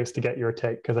definitely curious to get your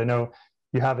take, because I know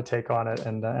you have a take on it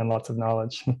and lots of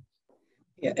knowledge.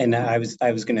 Yeah, and I was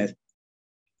going to,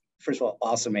 first of all,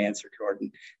 awesome answer,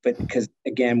 Jordan. But because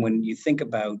again, when you think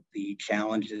about the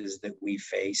challenges that we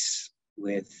face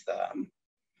with,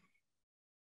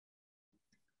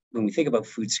 when we think about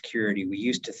food security, we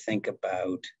used to think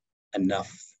about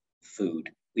enough food.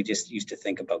 We just used to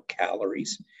think about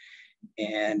calories.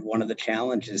 And one of the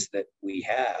challenges that we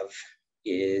have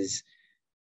is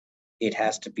it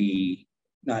has to be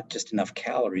not just enough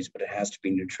calories, but it has to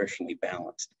be nutritionally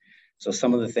balanced. So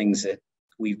some of the things that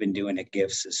we've been doing at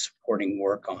GIFS is supporting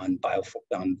work on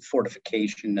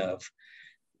fortification of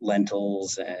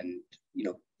lentils and,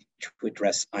 to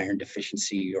address iron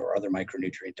deficiency or other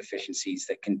micronutrient deficiencies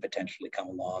that can potentially come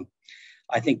along.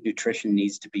 I think nutrition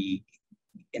needs to be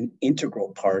an integral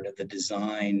part of the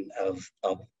design of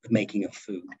making of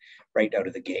food right out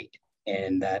of the gate.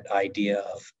 And that idea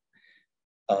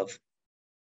of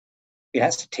it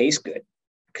has to taste good,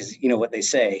 because what they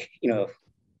say,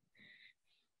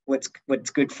 what's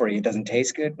good for you doesn't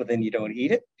taste good, but then you don't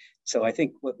eat it. So I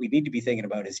think what we need to be thinking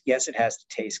about is, yes, it has to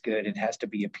taste good, it has to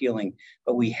be appealing,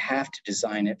 but we have to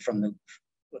design it from the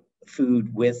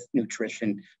food with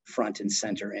nutrition front and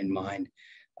center in mind.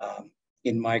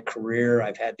 In my career,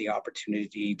 I've had the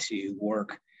opportunity to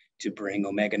work to bring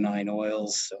omega-9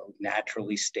 oils, so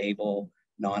naturally stable,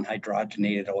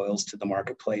 non-hydrogenated oils, to the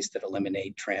marketplace that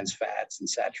eliminate trans fats and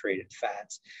saturated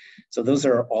fats. So those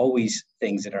are always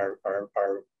things that are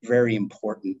very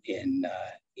important in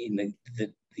the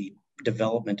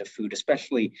development of food,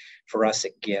 especially for us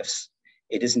at GIFS.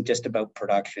 It isn't just about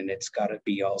production, it's got to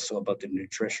be also about the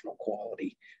nutritional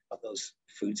quality of those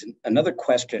foods. And another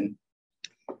question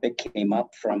that came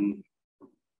up from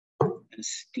an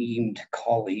esteemed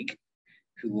colleague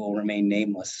who will remain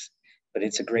nameless, but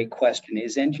it's a great question.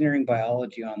 Is engineering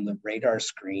biology on the radar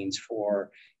screens for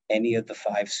any of the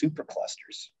 5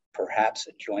 superclusters, perhaps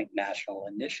a joint national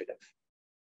initiative?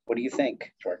 What do you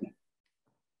think, Jordan?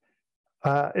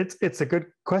 It's a good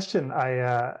question.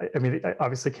 I mean, I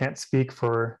obviously can't speak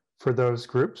for those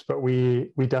groups, but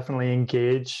we definitely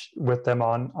engage with them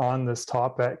on this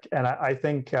topic. And I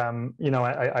think I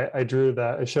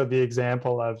showed the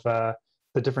example of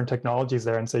the different technologies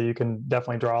there, and so you can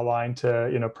definitely draw a line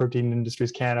to Protein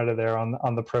Industries Canada there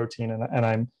on the protein, and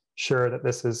I'm sure that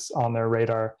this is on their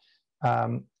radar.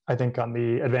 I think on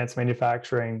the advanced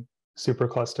manufacturing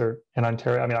supercluster in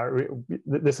Ontario. I mean,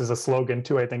 this is a slogan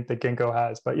too, I think, that Ginkgo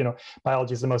has, but, you know,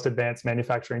 biology is the most advanced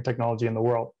manufacturing technology in the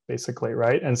world, basically,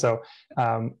 right? And so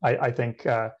I think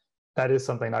that is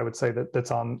something I would say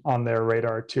that's on their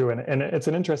radar too. And it's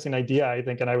an interesting idea, I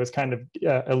think, and I was kind of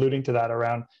alluding to that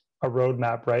around a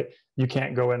roadmap, right? You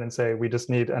can't go in and say, we just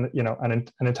need an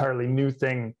entirely new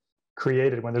thing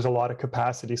created when there's a lot of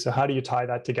capacity. So how do you tie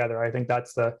that together? I think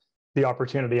that's the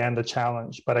opportunity and the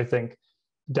challenge. But I think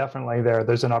definitely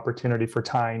there's an opportunity for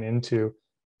tying into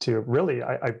really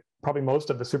I probably most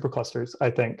of the superclusters,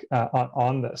 I think,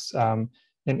 on this,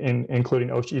 including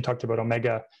ocean. You talked about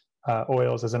omega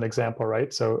oils as an example,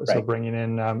 right? So bringing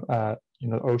in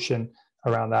ocean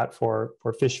around that for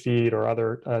fish feed or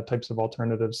other types of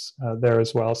alternatives there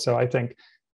as well. So I think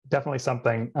definitely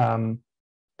something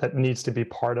that needs to be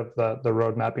part of the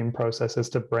road mapping process is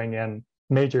to bring in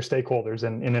major stakeholders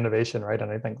in innovation, right?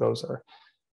 And I think those are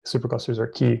superclusters are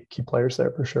key players there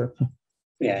for sure.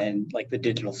 Yeah, and like the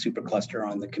digital supercluster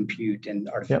on the compute and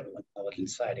artificial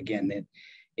intelligence side, again,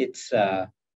 it's a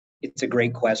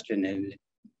great question, and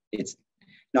it's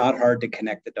not hard to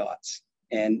connect the dots.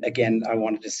 And again, I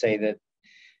wanted to say that,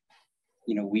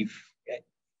 you know, we've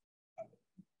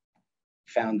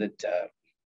found that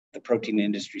the protein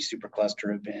industry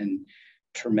supercluster have been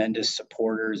tremendous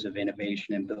supporters of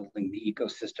innovation and building the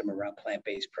ecosystem around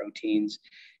plant-based proteins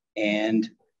and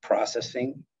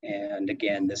processing. And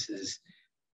again,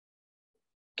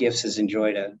 GIFS has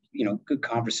enjoyed good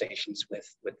conversations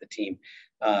with the team.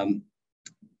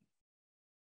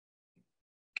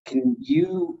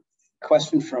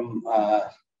 Question from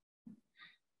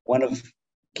one of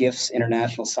GIFS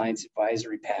International Science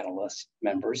Advisory Panelist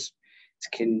members.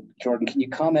 Jordan, can you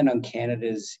comment on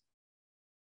Canada's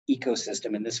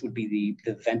ecosystem? And this would be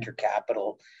the venture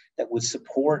capital that would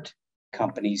support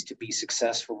companies to be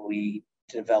successfully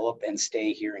develop and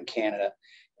stay here in Canada.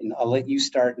 And I'll let you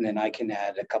start, and then I can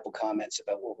add a couple comments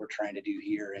about what we're trying to do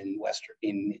here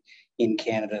in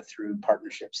Canada through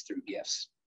partnerships through GIFS.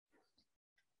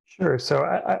 Sure. So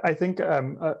I think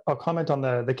I'll comment on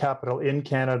the capital in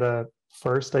Canada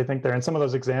first. I think there, in some of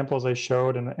those examples I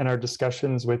showed in our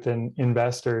discussions with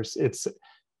investors, it's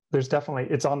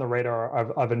on the radar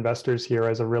of investors here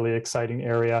as a really exciting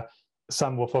area.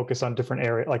 Some will focus on different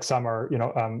areas, like some are,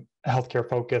 healthcare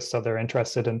focused, so they're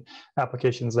interested in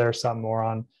applications there. Some more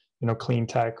on, clean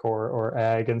tech or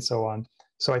ag and so on.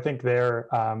 So I think they're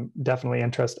definitely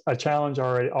interested. A challenge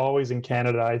always in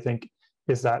Canada, I think,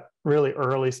 is that really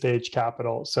early stage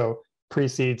capital. So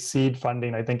pre-seed, seed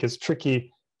funding, I think, is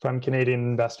tricky from Canadian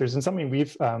investors. And something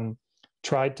we've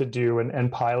tried to do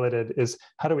and piloted is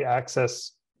how do we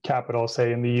access capital,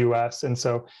 say, in the US. And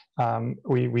so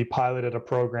we piloted a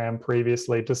program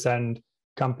previously to send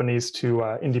companies to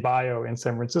IndieBio in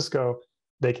San Francisco.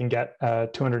 They can get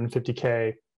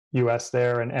 $250K US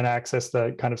there and access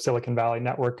the kind of Silicon Valley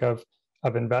network of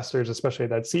investors, especially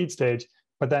at that seed stage,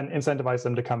 but then incentivize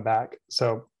them to come back.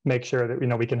 So make sure that,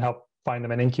 we can help find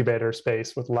them an incubator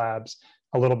space with labs,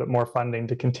 a little bit more funding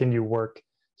to continue work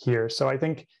here. So I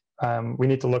think we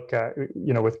need to look at,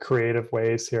 with creative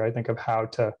ways here, I think, of how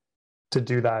to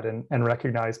do that and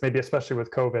recognize, maybe especially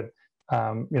with COVID,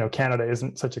 Canada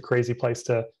isn't such a crazy place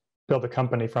to build a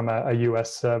company from a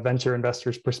US venture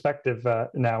investor's perspective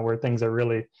now, where things are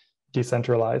really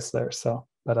decentralized there. So,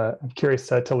 but I'm curious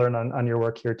to learn on your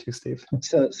work here too, Steve.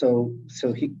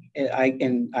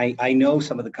 I know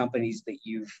some of the companies that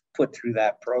you've put through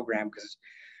that program because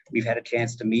we've had a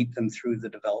chance to meet them through the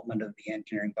development of the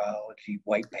engineering biology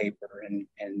white paper.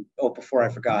 And before I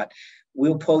forgot,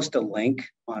 we'll post a link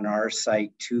on our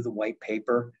site to the white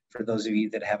paper for those of you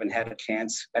that haven't had a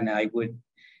chance. And I would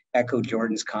echo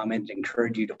Jordan's comment,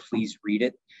 encourage you to please read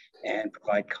it and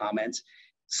provide comments.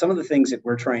 Some of the things that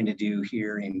we're trying to do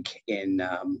here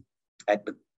at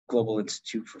the Global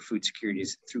Institute for Food Security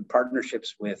is through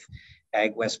partnerships with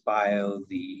AgWest Bio,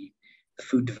 the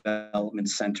Food Development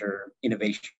Center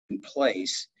Innovation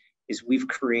Place, is we've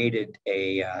created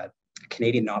a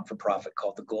Canadian not-for-profit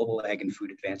called the Global Ag and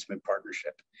Food Advancement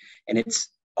Partnership. And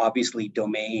it's obviously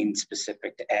domain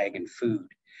specific to ag and food,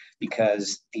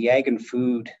 because the ag and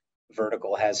food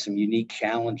vertical has some unique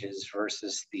challenges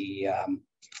versus the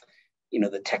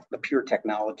pure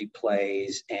technology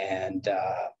plays and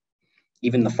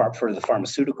even for the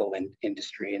pharmaceutical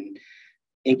industry. And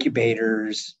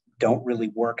incubators don't really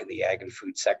work in the ag and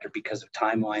food sector because of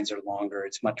timelines are longer.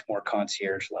 It's much more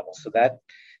concierge level. So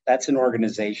that's an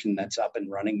organization that's up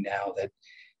and running now that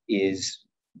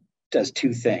does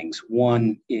two things.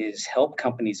 One is help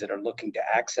companies that are looking to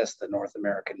access the North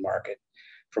American market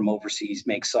from overseas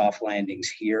make soft landings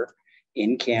here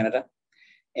in Canada.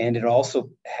 And it also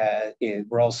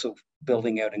we're also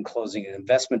building out and closing an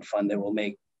investment fund that will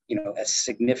make, a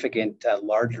significant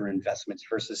larger investments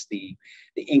versus the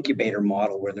incubator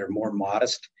model where they're more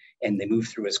modest and they move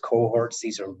through as cohorts.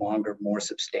 These are longer, more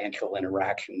substantial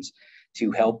interactions to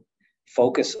help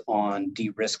focus on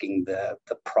de-risking the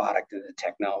product and the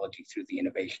technology through the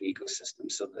innovation ecosystem.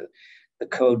 So the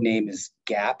code name is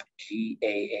GAP,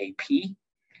 GAAP.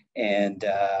 And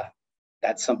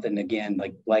that's something, again,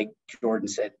 like Jordan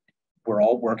said, we're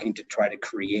all working to try to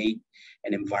create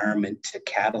an environment to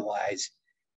catalyze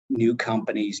new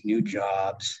companies, new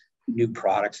jobs, new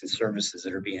products and services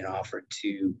that are being offered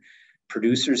to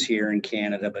producers here in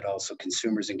Canada, but also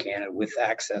consumers in Canada with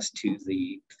access to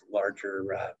the larger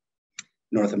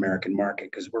North American market,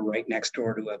 because we're right next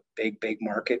door to a big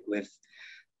market with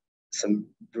some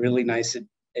really nice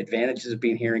advantages of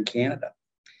being here in Canada.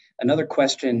 Another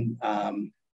question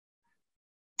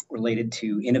related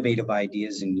to innovative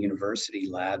ideas in university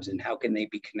labs and how can they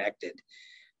be connected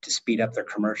to speed up their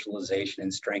commercialization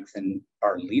and strengthen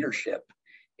our leadership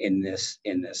in this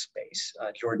space.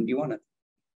 Jordan, do you want to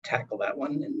tackle that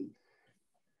one?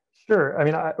 Sure. I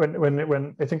mean,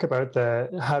 when I think about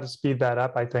how to speed that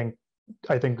up, I think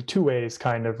two ways,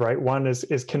 kind of, right? One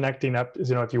is connecting up,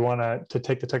 if you want to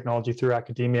take the technology through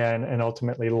academia and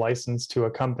ultimately license to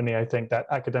a company, I think that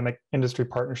academic industry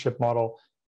partnership model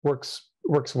works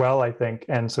well, I think.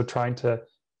 And so trying to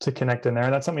connect in there,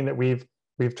 and that's something that we've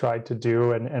tried to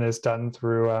do and is done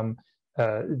through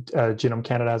Genome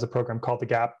Canada has a program called the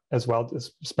GAP as well.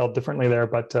 It's spelled differently there,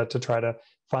 but to try to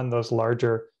fund those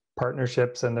larger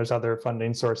partnerships. And there's other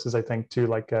funding sources, I think, too,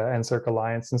 like NSERC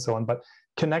Alliance and so on. But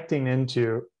connecting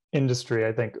into industry,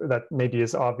 I think that maybe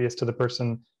is obvious to the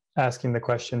person asking the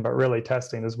question, but really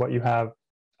testing is what you have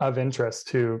of interest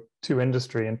to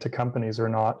industry and to companies or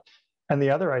not. And the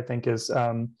other, I think, is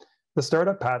the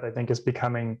startup path, I think, is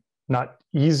becoming not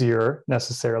easier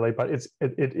necessarily, but it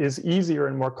is easier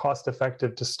and more cost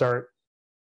effective to start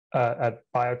a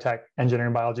biotech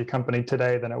engineering biology company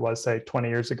today than it was, say, 20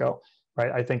 years ago,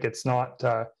 right? I think it's not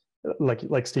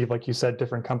like Steve, like you said,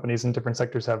 different companies in different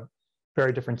sectors have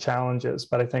very different challenges.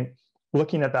 But I think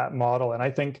looking at that model, and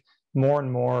I think more and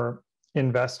more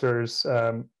investors,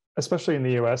 especially in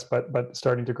the US, but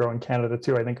starting to grow in Canada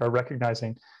too, I think are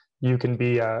recognizing you can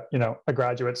be a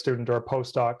graduate student or a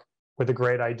postdoc with a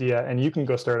great idea, and you can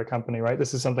go start a company, right?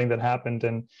 This is something that happened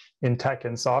in tech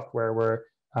and software where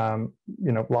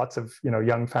lots of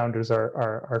young founders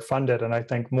are funded, and I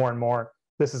think more and more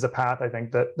this is a path I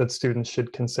think that students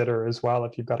should consider as well.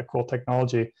 If you've got a cool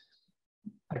technology,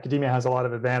 academia has a lot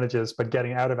of advantages, but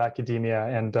getting out of academia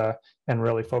and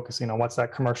really focusing on what's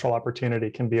that commercial opportunity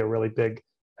can be a really big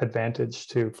advantage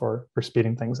too for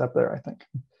speeding things up there, I think.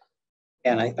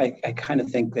 And I kind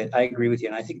of think that I agree with you.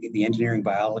 And I think the engineering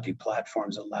biology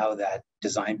platforms allow that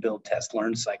design, build, test,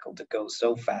 learn cycle to go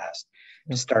so fast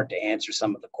to start to answer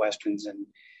some of the questions. And,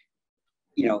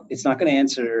 it's not going to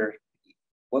answer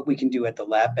what we can do at the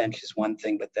lab bench is one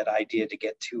thing, but that idea to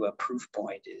get to a proof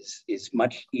point is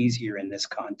much easier in this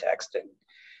context, and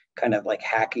kind of like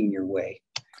hacking your way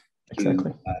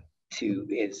to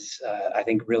is, I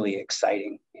think, really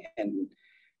exciting. And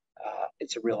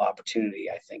it's a real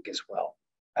opportunity, I think, as well.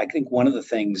 I think one of the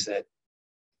things that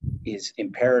is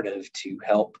imperative to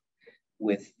help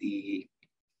with the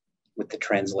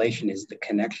translation is the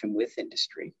connection with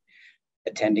industry,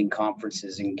 attending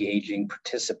conferences, engaging,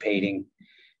 participating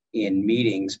in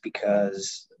meetings,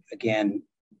 because again,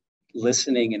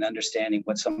 listening and understanding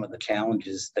what some of the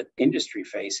challenges that industry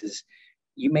faces,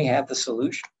 you may have the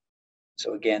solution.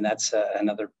 So again, that's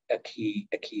another key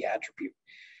attribute.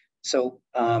 So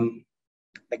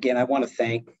again, I want to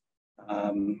thank,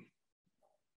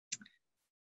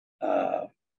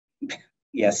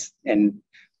 yes, and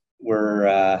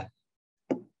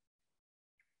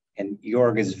and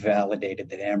Jorg has validated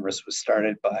that Amherst was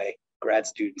started by grad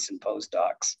students and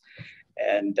postdocs,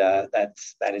 and that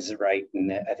is right.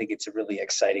 And I think it's a really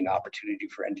exciting opportunity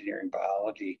for engineering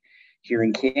biology here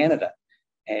in Canada.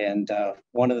 And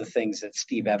one of the things that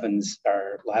Steve Evans,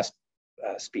 our last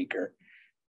speaker,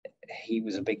 he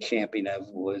was a big champion of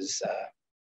was,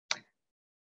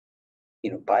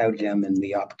 biogem and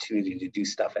the opportunity to do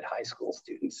stuff at high school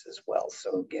students as well.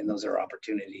 So again, those are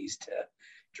opportunities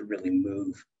to really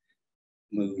move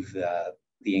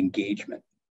the engagement.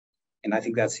 And I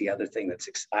think that's the other thing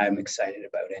I'm excited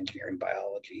about engineering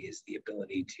biology is the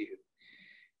ability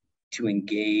to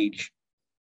engage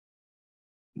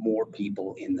more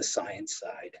people in the science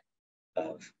side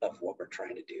of what we're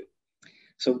trying to do.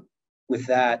 So with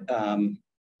that, I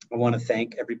want to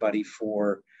thank everybody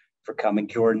for coming.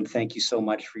 Jordan, thank you so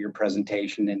much for your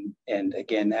presentation. And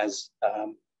again, as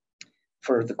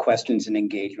for the questions and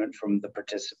engagement from the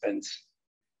participants.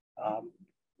 I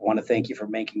want to thank you for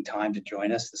making time to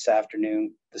join us this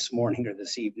afternoon, this morning, or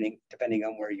this evening, depending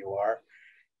on where you are.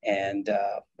 And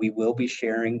we will be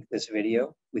sharing this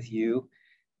video with you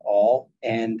all.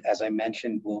 And as I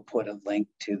mentioned, we'll put a link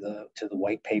to the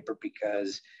white paper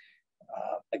because,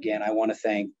 again, I want to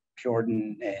thank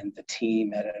Jordan and the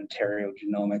team at Ontario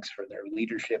Genomics for their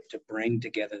leadership to bring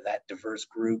together that diverse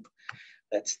group.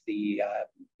 That's the,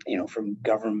 from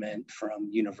government, from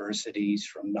universities,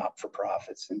 from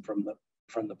not-for-profits, and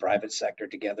from the private sector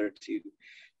together to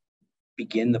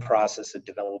begin the process of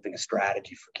developing a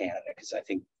strategy for Canada. Because I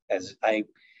think,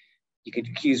 you could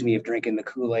accuse me of drinking the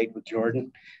Kool-Aid with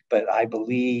Jordan, but I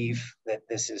believe that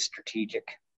this is strategic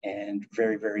and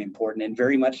very, very important, and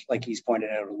very much, like he's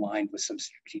pointed out, aligned with some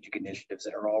strategic initiatives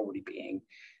that are already being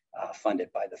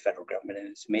funded by the federal government. And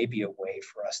it's maybe a way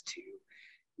for us to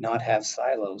not have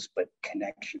silos, but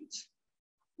connections,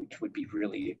 which would be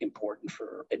really important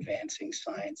for advancing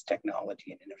science,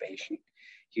 technology, and innovation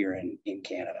here in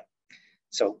Canada.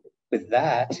 So with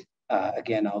that,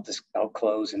 again, I'll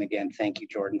close. And again, thank you,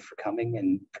 Jordan, for coming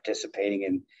and participating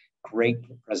in great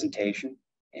presentation.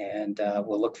 And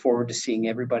we'll look forward to seeing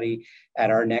everybody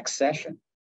at our next session.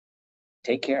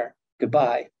 Take care.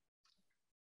 Goodbye.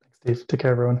 Thanks, Steve. Take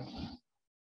care, everyone.